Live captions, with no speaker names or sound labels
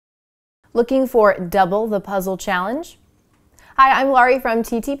Looking for double the puzzle challenge? Hi, I'm Laurie from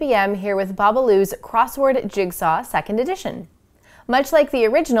TTPM here with Babalu's Crossword Jigsaw 2nd edition. Much like the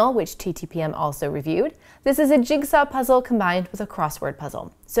original, which TTPM also reviewed, this is a jigsaw puzzle combined with a crossword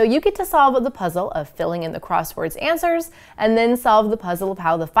puzzle. So you get to solve the puzzle of filling in the crossword's answers and then solve the puzzle of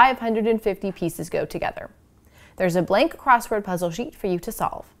how the 550 pieces go together. There's a blank crossword puzzle sheet for you to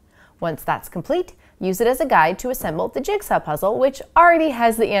solve. Once that's complete, use it as a guide to assemble the jigsaw puzzle, which already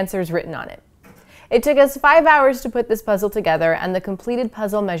has the answers written on it. It took us 5 hours to put this puzzle together, and the completed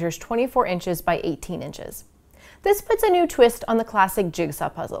puzzle measures 24 inches by 18 inches. This puts a new twist on the classic jigsaw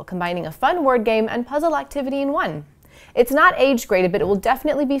puzzle, combining a fun word game and puzzle activity in one. It's not age graded, but it will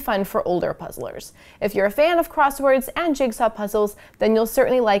definitely be fun for older puzzlers. If you're a fan of crosswords and jigsaw puzzles, then you'll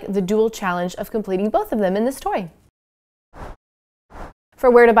certainly like the dual challenge of completing both of them in this toy. For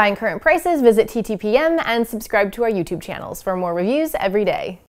where to buy and current prices, visit TTPM and subscribe to our YouTube channels for more reviews every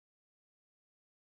day.